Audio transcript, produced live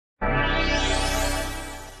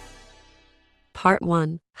Part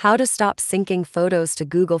 1. How to stop syncing photos to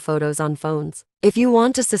Google Photos on phones. If you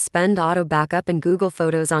want to suspend auto backup in Google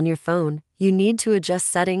Photos on your phone, you need to adjust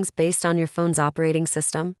settings based on your phone's operating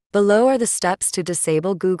system. Below are the steps to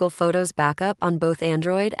disable Google Photos backup on both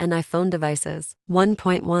Android and iPhone devices.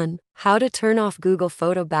 1.1. How to turn off Google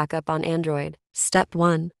Photo backup on Android. Step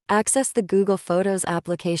 1. Access the Google Photos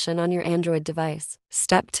application on your Android device.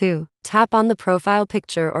 Step 2. Tap on the profile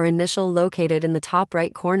picture or initial located in the top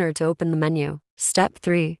right corner to open the menu. Step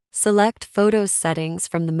 3. Select Photos settings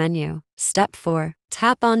from the menu. Step 4.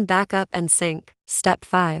 Tap on Backup and Sync. Step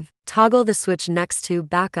 5. Toggle the switch next to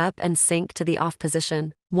Backup and Sync to the off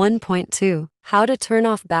position. 1.2. How to turn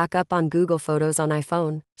off backup on Google Photos on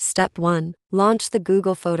iPhone. Step 1. Launch the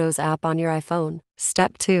Google Photos app on your iPhone.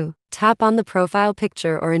 Step 2. Tap on the profile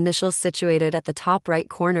picture or initials situated at the top right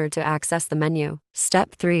corner to access the menu.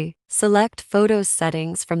 Step 3. Select Photos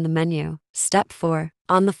settings from the menu. Step 4.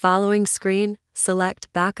 On the following screen,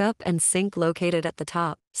 select Backup and Sync located at the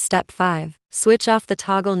top. Step 5. Switch off the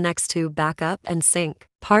toggle next to Backup and Sync.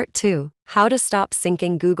 Part 2. How to stop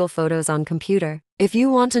syncing Google Photos on computer. If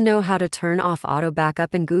you want to know how to turn off auto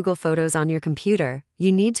backup in Google Photos on your computer,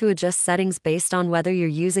 you need to adjust settings based on whether you're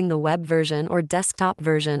using the web version or desktop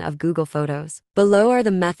version of Google Photos. Below are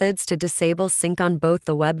the methods to disable sync on both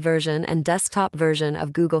the web version and desktop version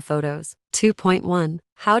of Google Photos. 2.1.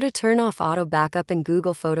 How to turn off auto backup in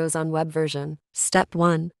Google Photos on web version. Step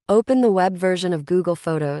 1. Open the web version of Google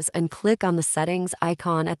Photos and click on the settings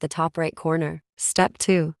icon at the top right corner. Step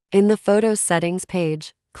 2. In the Photos settings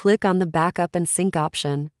page, click on the Backup and Sync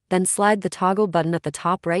option, then slide the toggle button at the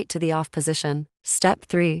top right to the off position. Step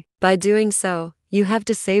 3. By doing so, you have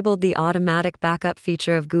disabled the automatic backup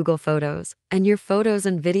feature of Google Photos, and your photos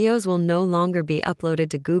and videos will no longer be uploaded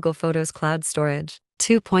to Google Photos cloud storage.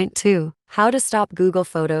 2.2. How to stop Google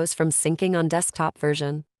Photos from syncing on desktop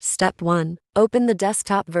version. Step 1. Open the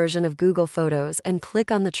desktop version of Google Photos and click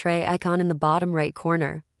on the tray icon in the bottom right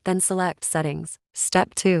corner, then select Settings.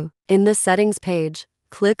 Step 2. In the Settings page,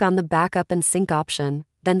 click on the Backup and Sync option,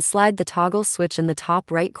 then slide the toggle switch in the top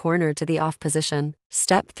right corner to the off position.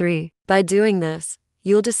 Step 3. By doing this,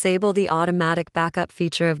 you'll disable the automatic backup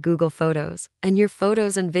feature of Google Photos, and your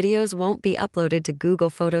photos and videos won't be uploaded to Google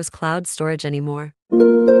Photos cloud storage anymore.